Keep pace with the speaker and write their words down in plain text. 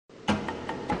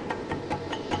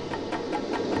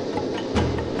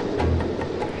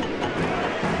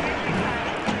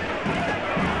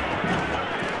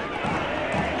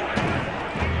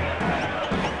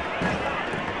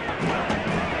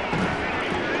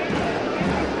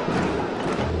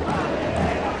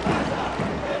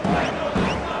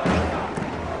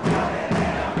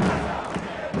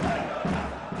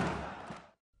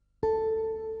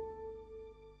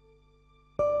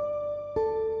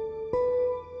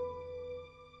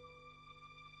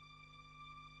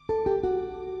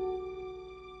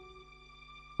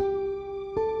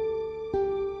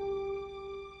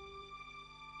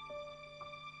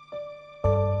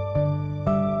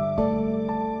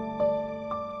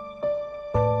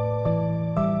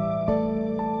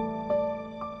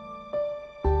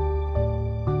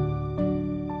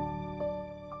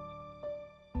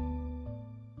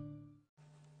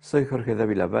Soy Jorge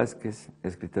Dávila Vázquez,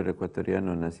 escritor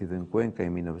ecuatoriano nacido en Cuenca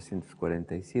en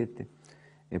 1947.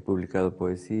 He publicado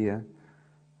poesía,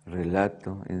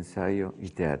 relato, ensayo y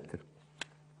teatro.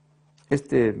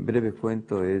 Este breve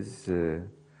cuento es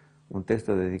un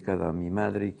texto dedicado a mi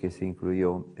madre y que se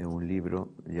incluyó en un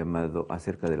libro llamado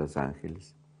Acerca de los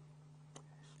ángeles.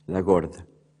 La Gorda.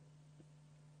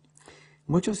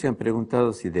 Muchos se han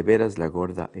preguntado si de veras la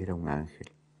Gorda era un ángel,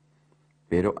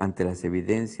 pero ante las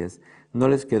evidencias no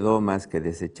les quedó más que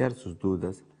desechar sus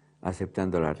dudas,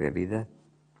 aceptando la realidad.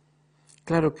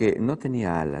 Claro que no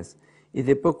tenía alas y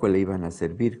de poco le iban a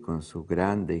servir con su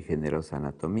grande y generosa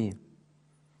anatomía,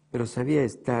 pero sabía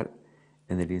estar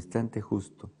en el instante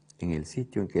justo, en el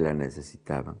sitio en que la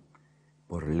necesitaban,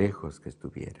 por lejos que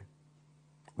estuviera.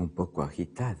 Un poco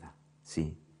agitada,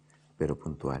 sí, pero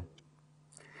puntual.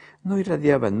 No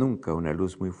irradiaba nunca una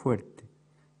luz muy fuerte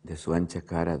de su ancha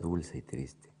cara dulce y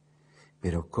triste,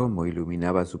 pero cómo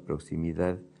iluminaba su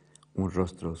proximidad un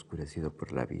rostro oscurecido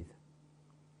por la vida.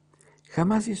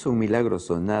 Jamás hizo un milagro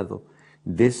sonado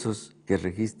de esos que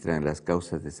registran las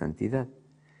causas de santidad,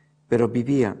 pero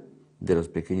vivía de los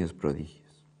pequeños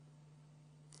prodigios.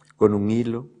 Con un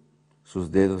hilo,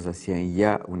 sus dedos hacían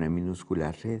ya una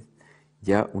minúscula red,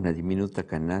 ya una diminuta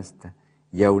canasta,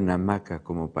 ya una hamaca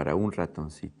como para un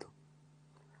ratoncito.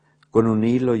 Con un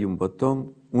hilo y un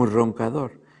botón, un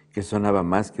roncador que sonaba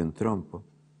más que un trompo.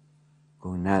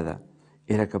 Con nada,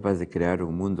 era capaz de crear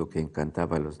un mundo que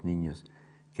encantaba a los niños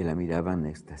que la miraban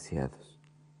extasiados.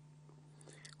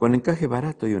 Con encaje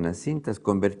barato y unas cintas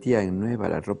convertía en nueva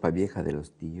la ropa vieja de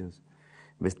los tíos.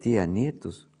 Vestía a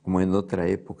nietos, como en otra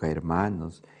época,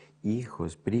 hermanos,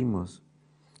 hijos, primos,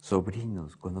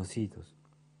 sobrinos, conocidos.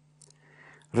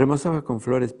 Remozaba con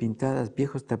flores pintadas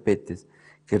viejos tapetes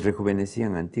que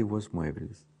rejuvenecían antiguos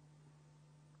muebles.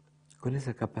 Con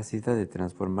esa capacidad de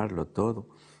transformarlo todo,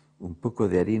 un poco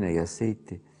de harina y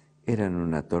aceite eran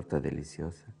una torta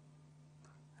deliciosa.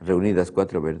 Reunidas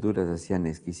 4 verduras hacían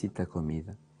exquisita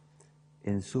comida.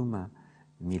 En suma,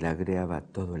 milagreaba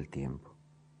todo el tiempo.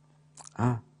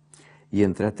 Y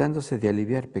en tratándose de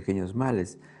aliviar pequeños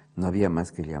males, no había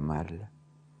más que llamarla.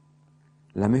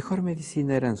 La mejor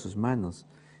medicina eran sus manos,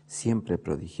 siempre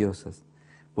prodigiosas,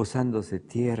 posándose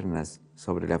tiernas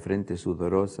sobre la frente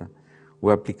sudorosa o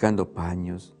aplicando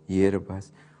paños,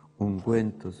 hierbas,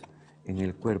 ungüentos en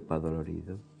el cuerpo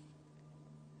adolorido.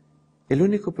 El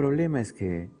único problema es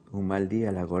que un mal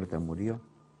día la Gorda murió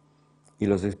y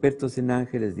los expertos en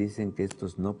ángeles dicen que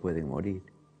estos no pueden morir.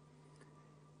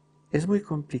 Es muy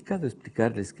complicado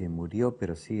explicarles que murió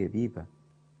pero sigue viva.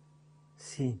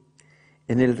 Sí,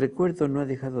 en el recuerdo no ha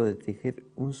dejado de tejer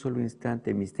un solo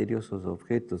instante misteriosos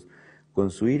objetos con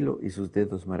su hilo y sus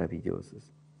dedos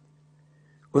maravillosos.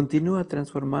 Continúa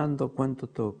transformando cuanto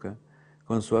toca,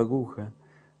 con su aguja,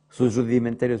 sus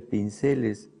rudimentarios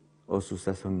pinceles o su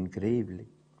sazón increíble.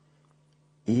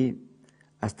 Y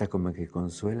hasta como que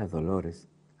consuela dolores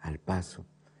al paso,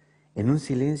 en un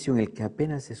silencio en el que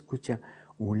apenas se escucha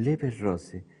un leve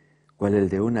roce, cual el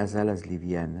de unas alas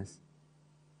livianas.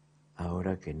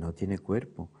 Ahora que no tiene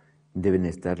cuerpo, deben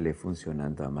estarle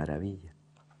funcionando a maravilla.